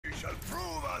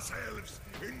yourselves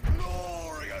in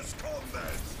glorious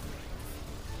combat!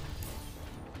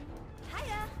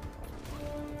 Hiya!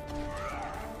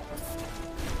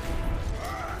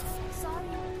 Sorry.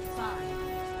 5,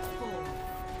 4,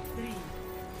 3,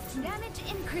 2, Damage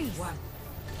increase. 1.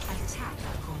 Attack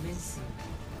commencing.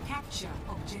 Capture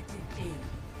objective A.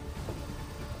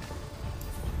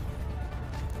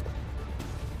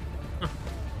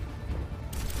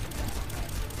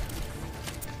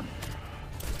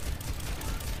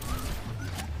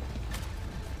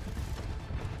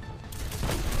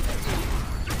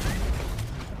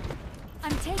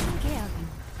 I'm taking care of them.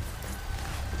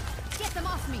 Get them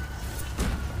off me.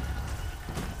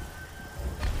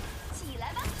 See you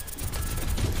later.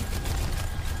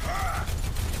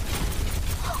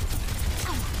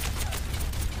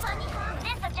 Funny,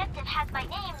 this objective has my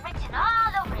name written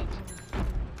all over it.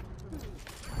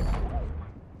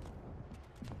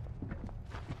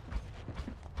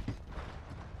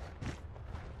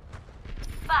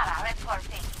 Para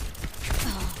reporting.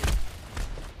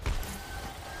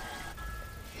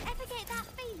 Ever get that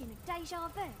feeling of deja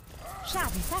vu?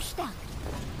 Schaden verstärkt.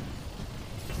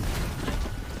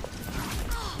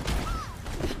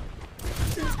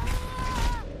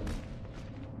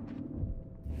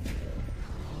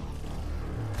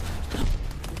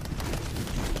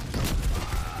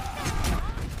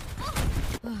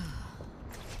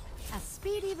 A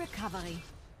speedy recovery.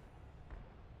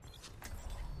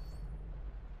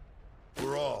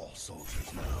 We're all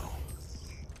soldiers now.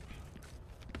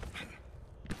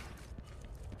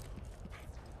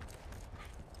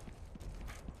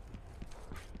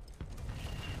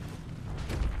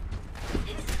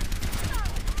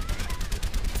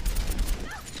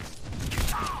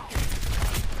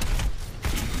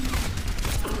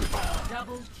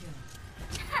 Double kill.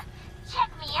 Check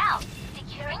me out.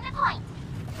 Securing the point.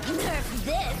 Nerf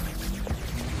this.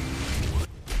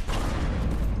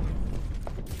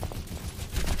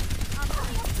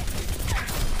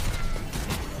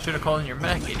 Should have called in your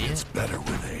mech, idiot. It's better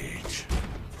with age.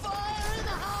 Fire in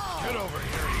the hole! Get over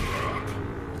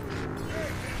here,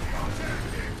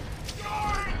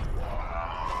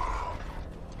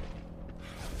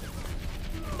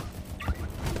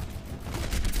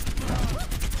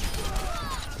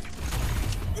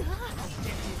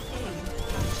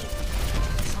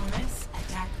 Commence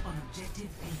attack on objective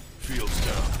B. Fields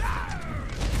down.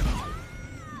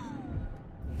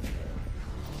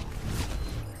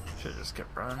 Should have just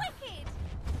kept running. Wicked!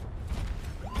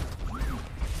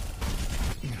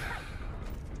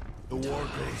 The war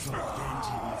goes on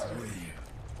dangerously.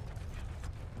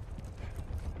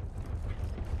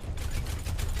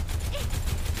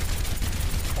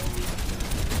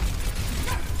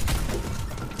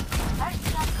 First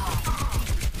blood call.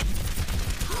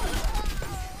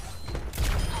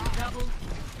 Double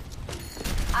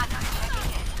I'm not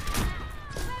checking it.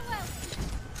 Farewell.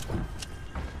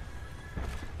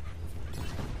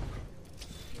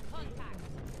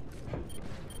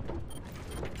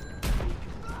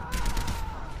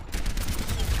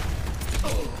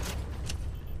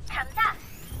 Hands up.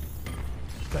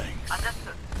 Thanks.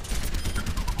 Understood.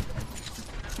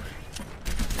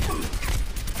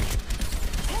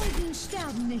 Helden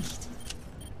sterben nicht.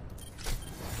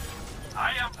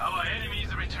 I am our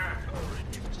enemies return.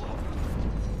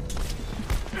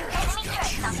 Enemy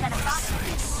turret comes at a box.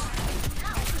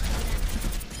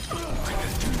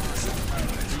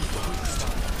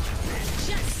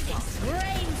 Justice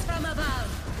reigns from above.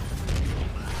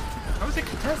 How was it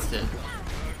contested?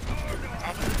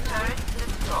 Enemy turret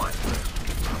destroyed.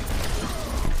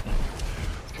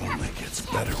 Only gets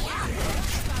better with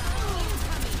age.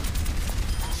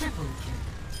 triple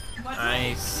kill.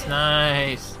 Nice,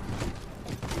 nice.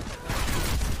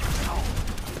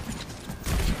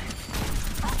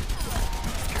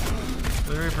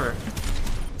 The Reaper.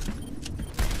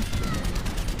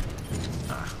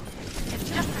 Ah, It's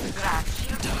just a scratch.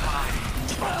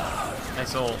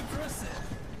 nice ult.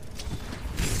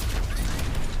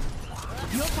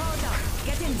 You're powered up.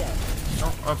 Get in there.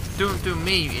 Oh, do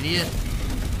me, you idiot.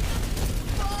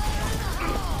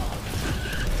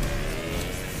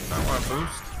 I want a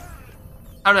boost.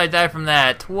 How did I die from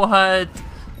that? What?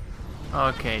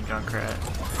 Okay, Junkrat.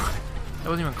 That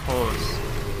wasn't even close.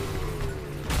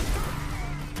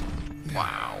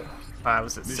 Wow. I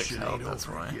was at 6 Mission health, ain't that's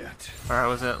over why. yet. Or I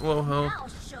was at low health. I'll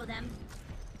show them.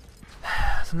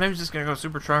 Sometimes just gonna go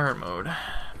super tryhard mode.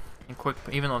 And quick,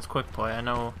 even though it's quick play, I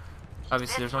know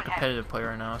obviously there's no competitive play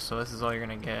right now, so this is all you're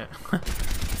gonna get.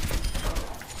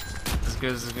 As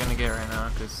good as it's gonna get right now,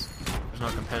 because there's no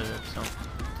competitive, so.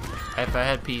 If I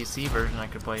had PC version, I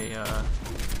could play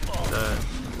the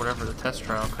whatever the test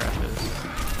trial crap is.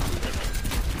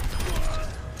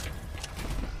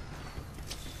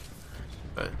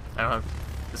 I don't have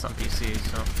this on PC,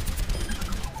 so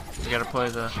you gotta play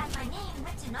the Has my name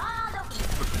written all over it.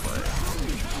 quick play.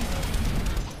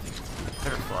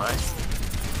 Better fly.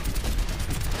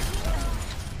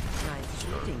 Nice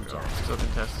shooting, Go. Jack. Still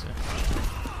contested.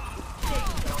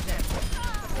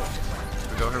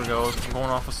 Here we go. I'm going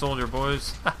off a soldier,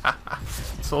 boys.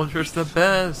 Soldier's the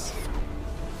best.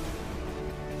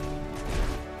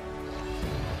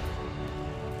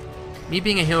 Me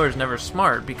being a healer is never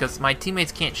smart because my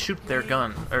teammates can't shoot their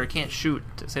gun or can't shoot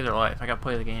to save their life. I gotta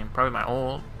play the game. Probably my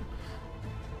ult.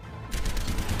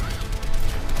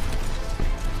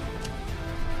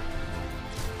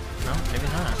 No, maybe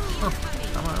not. Huh,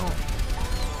 not my ult.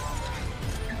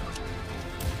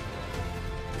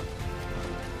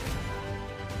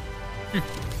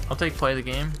 I'll take play the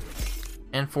game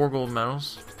and 4 gold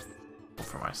medals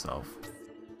for myself.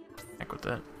 Heck with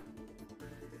that.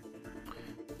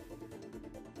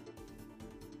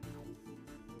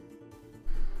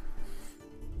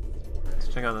 Let's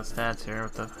check out the stats here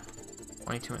with the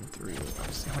 22 and 3.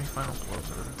 Let's see how many final blows.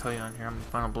 It doesn't tell you on here how many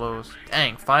final blows.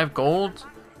 Dang, 5 gold?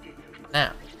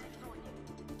 Nah.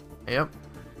 Yep.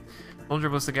 Soldier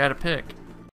was the guy to pick.